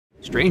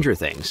Stranger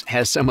Things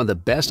has some of the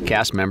best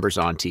cast members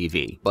on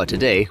TV, but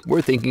today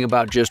we're thinking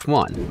about just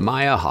one,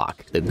 Maya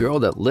Hawke, the girl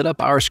that lit up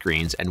our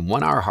screens and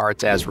won our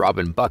hearts as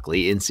Robin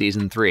Buckley in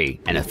Season 3,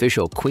 an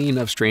official queen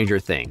of Stranger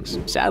Things.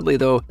 Sadly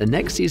though, the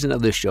next season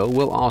of the show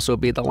will also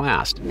be the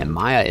last, and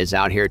Maya is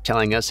out here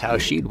telling us how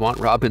she'd want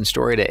Robin's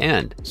story to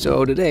end.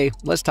 So today,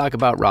 let's talk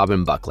about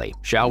Robin Buckley,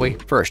 shall we?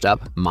 First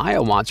up,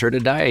 Maya wants her to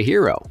die a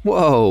hero.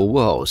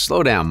 Whoa,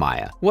 slow down,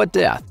 Maya. What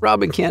death?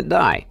 Robin can't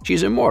die.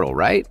 She's immortal,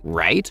 right?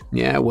 Right?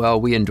 Yeah, well,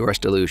 we endorse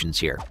delusions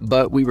here,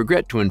 but we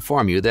regret to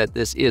inform you that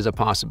this is a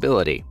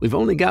possibility. We've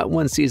only got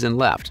one season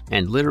left,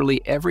 and literally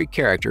every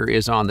character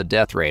is on the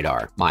death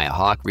radar. Maya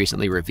Hawke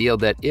recently revealed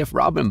that if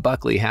Robin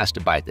Buckley has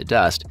to bite the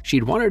dust,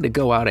 she'd want her to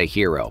go out a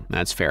hero.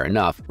 That's fair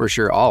enough. We're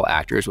sure all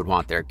actors would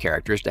want their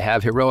characters to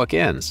have heroic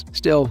ends.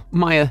 Still,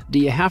 Maya, do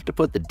you have to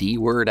put the D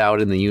word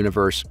out in the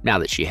universe? Now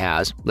that she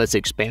has, let's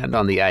expand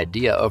on the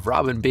idea of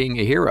Robin being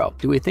a hero.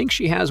 Do we think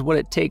she has what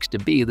it takes to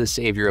be the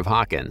savior of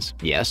Hawkins?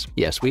 Yes,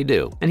 we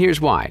do. And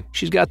here's why.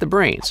 She's got the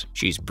brains.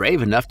 She's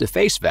brave enough to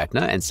face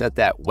Vecna and set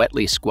that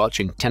wetly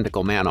squelching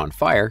tentacle man on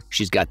fire.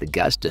 She's got the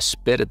guts to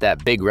spit at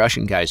that big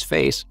Russian guy's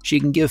face. She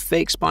can give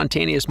fake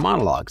spontaneous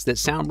monologues that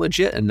sound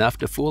legit enough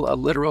to fool a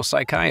literal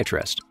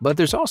psychiatrist. But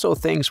there's also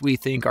things we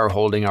think are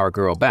holding our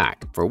girl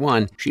back. For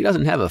one, she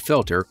doesn't have a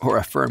filter or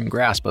a firm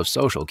grasp of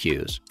social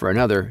cues. For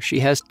another, she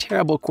has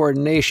terrible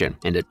coordination,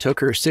 and it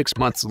took her 6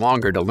 months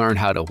longer to learn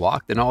how to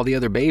walk than all the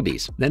other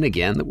babies. Then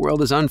again, the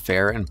world is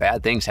unfair and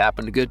bad things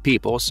happen to good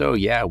people, so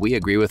yeah, we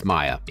agree with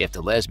Maya. If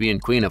the lesbian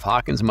queen of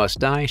Hawkins must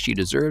die, she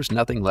deserves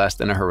nothing less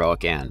than a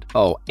heroic end.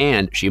 Oh,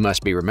 and she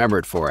must be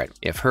remembered for it.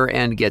 If her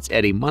end gets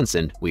Eddie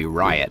Munson, we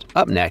riot.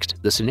 Up next,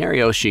 the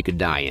scenarios she could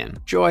die in.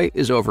 Joy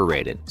is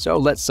overrated, so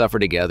let's suffer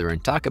together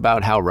and talk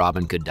about how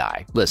Robin could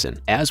die. Listen,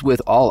 as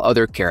with all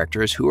other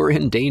characters who are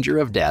in danger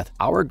of death,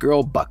 our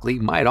girl Buckley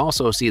might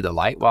also see the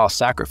light while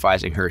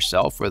sacrificing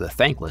herself for the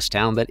thankless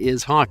town that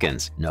is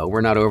Hawkins. No, we're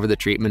not over the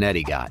treatment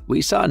Eddie got.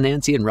 We saw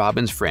Nancy and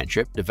Robin's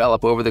friendship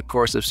develop over the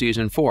course of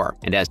Season 4,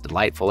 and as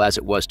delightful as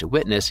it was to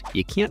witness,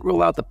 you can't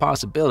rule out the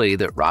possibility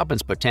that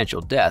Robin's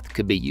potential death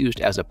could be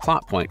used as a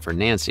plot point for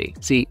Nancy.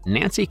 See,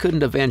 Nancy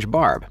couldn't avenge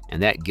Barb,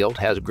 and that guilt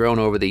has grown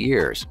over the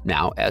years.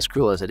 Now, as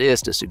cruel as it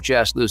is to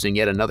suggest losing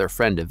yet another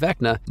friend to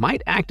Vecna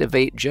might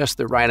activate just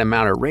the right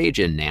amount of rage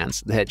in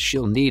Nance that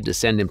she'll need to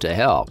send him to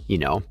hell. You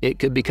know, it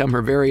could become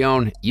her very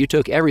own "you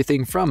took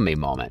everything from me"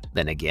 moment.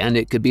 Then again,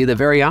 it could be the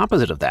very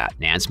opposite of that.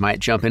 Nance might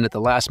jump in at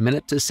the last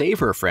minute to save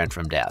her friend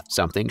from death,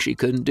 something she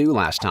couldn't do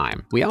last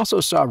time. We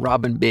also saw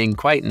Robin being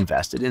quite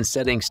invested in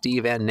setting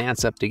Steve and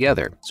Nance up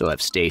together, so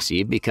if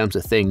Stacy becomes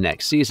a thing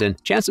next season,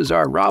 chances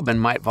are Robin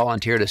might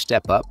volunteer to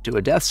step up to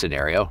a death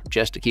scenario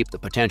just to keep the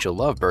potential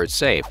lovebirds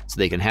safe, so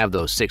they can have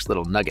those 6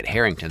 little nugget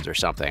Harringtons or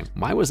something.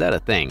 Why was that a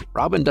thing?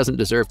 Robin doesn't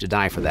deserve to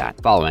die for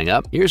that. Following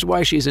up, here's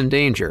why she's in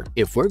danger.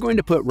 If we're going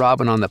to put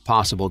Robin on the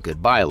possible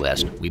goodbye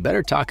list, we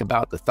better talk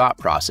about the thought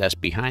process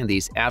behind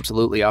these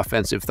absolutely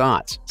offensive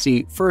thoughts.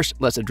 See, first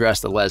let's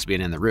address the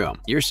lesbian in the room.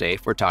 You're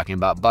safe, we're talking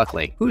about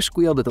Buckley, who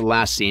squealed at the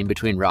last scene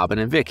between Robin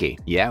and Vicky.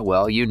 Yeah,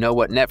 well, you know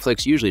what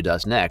Netflix usually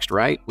does next,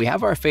 right? We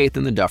have our faith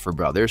in the Duffer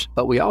Brothers,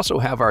 but we also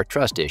have our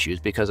trust issues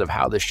because of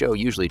how the show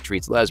usually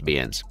treats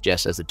lesbians.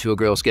 Just as the two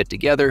girls get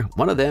together,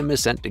 one of them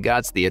is sent to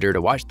God's theater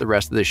to watch the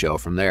rest of the show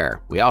from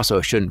there. We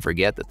also shouldn't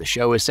forget that the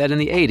show is set in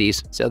the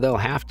 80s, so they'll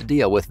have to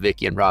deal with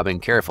Vicky and Robin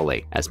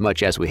carefully. As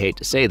much as we hate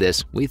to say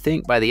this, we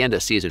think by the end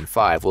of Season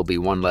 5 we'll be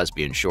one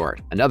lesbian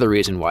short. Another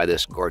reason why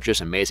this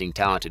gorgeous, amazing,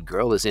 talented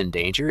girl is in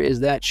danger is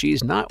that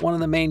she's not one of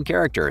the main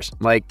characters.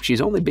 Like,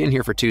 she's only been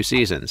here for 2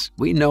 seasons.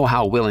 We know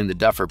how willing the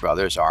Duffer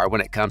Brothers are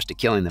when it comes to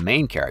killing the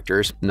main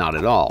characters, not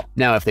at all.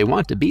 Now, if they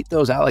want to beat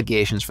those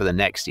allegations for the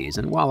next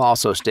season while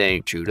also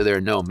staying true to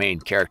their no main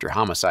character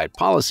homicide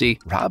policy,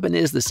 Robin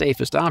is the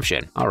safest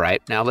option.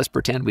 Alright, now let's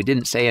pretend we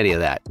didn't say any of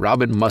that.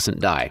 Robin mustn't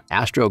die.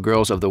 Astro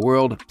Girls of the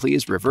world,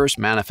 please reverse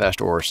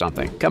manifest or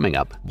something. Coming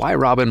up, why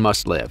Robin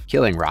must live.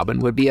 Killing Robin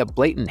would be a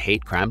blatant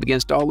hate crime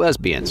against all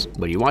lesbians.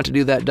 When you want to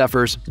do that,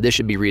 Duffers, this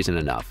should be reason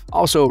enough.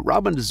 Also,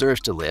 Robin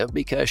deserves to live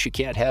because she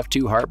can't have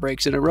 2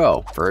 heartbreaks in a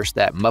row. First,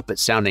 that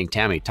Muppet-sounding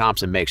Tammy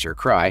Thompson makes her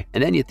cry,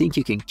 and then you think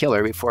you can kill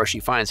her before she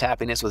finds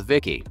happiness with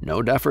Vicky.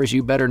 No, Duffers,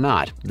 you better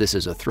not. This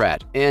is a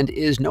threat. And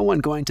is no one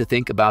going to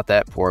think about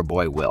that poor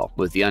boy Will?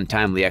 With the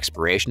untimely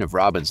expiration of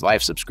Robin's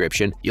life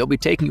subscription, you'll be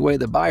taking away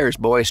the buyer's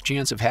boy's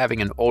chance of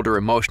having an older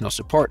emotional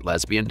support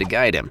lesbian to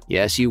guide him.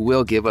 Yes, you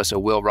will give us a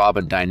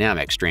Will-Robin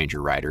dynamic,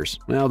 stranger writers.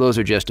 Well, those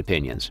are just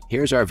opinions.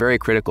 Here's our very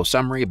critical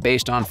summary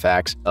based on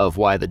facts of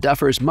why the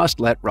Duffers must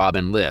let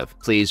Robin live.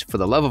 Please, for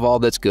the love of all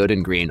that's good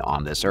and green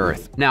on this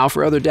earth. Now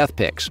for other death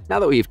picks. Now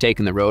that we've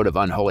taken the road of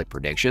unholy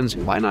predictions,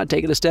 why not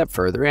take it a step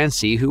further and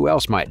see who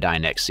else might die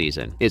next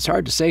season? It's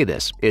hard to say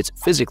this. It's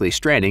physically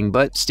straining,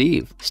 but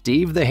Steve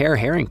the Hair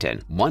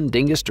Harrington, one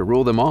dingus to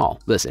rule them all.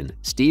 Listen,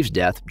 Steve's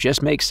death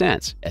just makes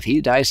sense. If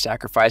he dies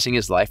sacrificing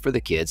his life for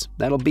the kids,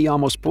 that'll be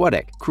almost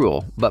poetic.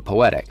 Cruel, but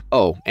poetic.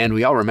 Oh, and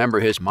we all remember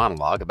his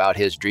monologue about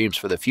his dreams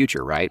for the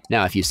future, right?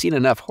 Now, if you've seen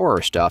enough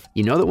horror stuff,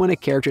 you know that when a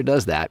character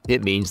does that,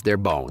 it means they're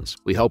bones.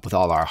 We hope with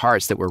all our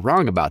hearts that we're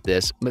wrong about this,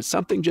 this, but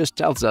something just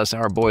tells us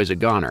our boy's a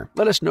goner.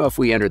 Let us know if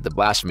we entered the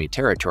blasphemy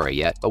territory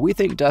yet, but we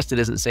think Dustin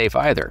isn't safe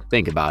either.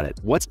 Think about it.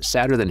 What's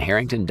sadder than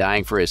Harrington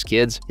dying for his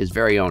kids? His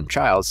very own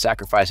child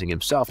sacrificing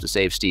himself to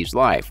save Steve's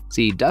life.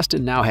 See,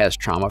 Dustin now has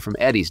trauma from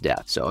Eddie's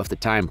death, so if the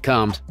time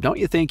comes, don't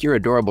you think your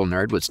adorable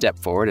nerd would step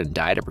forward and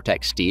die to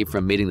protect Steve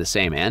from meeting the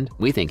same end?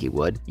 We think he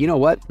would. You know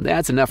what?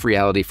 That's enough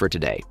reality for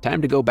today.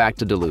 Time to go back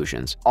to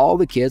delusions. All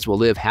the kids will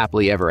live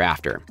happily ever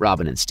after.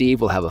 Robin and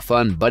Steve will have a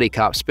fun buddy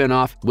cop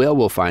spinoff.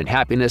 Will find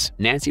happiness.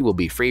 Nancy will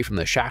be free from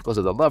the shackles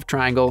of the love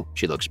triangle.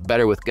 She looks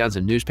better with guns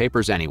and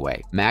newspapers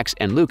anyway. Max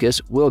and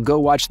Lucas will go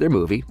watch their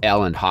movie.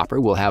 Elle and Hopper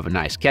will have a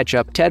nice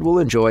catch-up. Ted will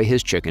enjoy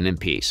his chicken in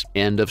peace.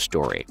 End of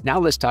story. Now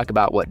let's talk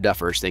about what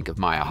Duffers think of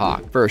Maya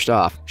Hawke. First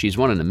off, she's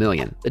 1 in a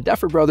million. The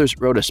Duffer Brothers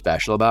wrote a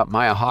special about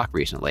Maya Hawke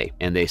recently,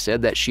 and they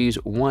said that she's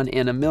 1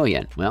 in a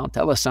million. Well,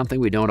 tell us something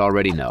we don't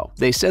already know.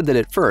 They said that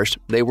at first,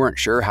 they weren't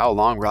sure how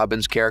long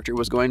Robin's character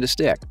was going to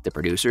stick. The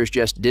producers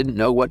just didn't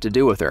know what to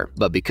do with her,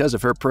 but because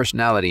of her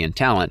personality and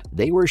talent,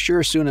 they were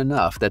sure soon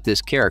enough that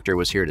this character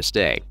was here to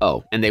stay.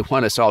 Oh, and they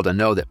want us all to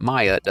know that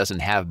Maya doesn't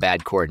have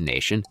bad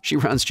coordination. She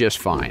runs just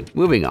fine.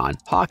 Moving on,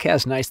 Hawke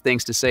has nice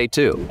things to say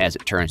too. As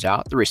it turns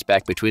out, the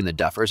respect between the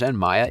Duffers and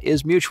Maya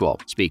is mutual.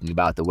 Speaking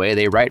about the way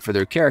they write for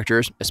their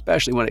characters,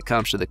 especially when it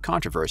comes to the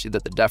controversy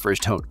that the Duffers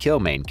don't kill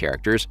main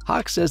characters,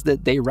 Hawke says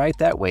that they write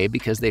that way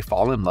because they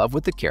fall in love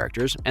with the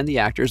characters and the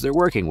actors they're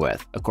working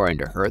with. According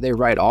to her, they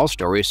write all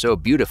stories so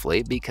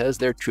beautifully because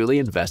they're truly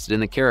invested in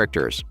the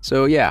characters.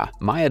 So yeah,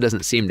 Maya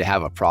doesn't seem to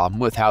have a problem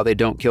with how they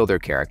don't kill their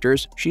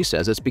characters. She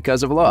says it's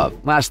because of love.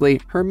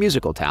 Lastly, her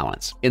musical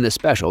talents. In the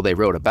special they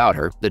wrote about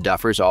her, the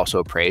Duffers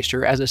also praised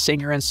her as a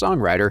singer and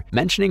songwriter,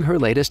 mentioning her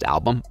latest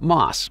album,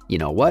 Moss. You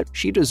know what?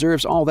 She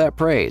deserves all that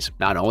praise.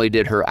 Not only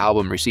did her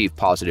album receive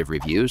positive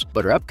reviews,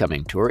 but her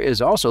upcoming tour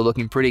is also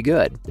looking pretty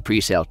good. The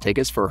pre-sale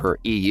tickets for her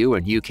EU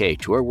and UK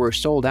tour were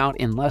sold out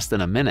in less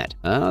than a minute.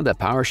 The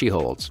power she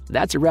holds.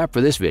 That's a wrap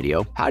for this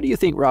video. How do you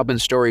think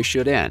Robin's story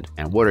should end?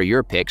 And what are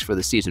your picks for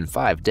the Season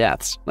 5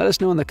 deaths? Let us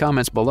know in the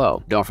comments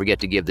below. Don't forget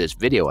to give this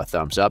video a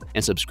thumbs up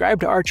and subscribe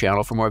to our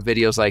channel for more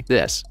videos like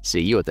this.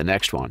 See you at the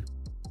next one.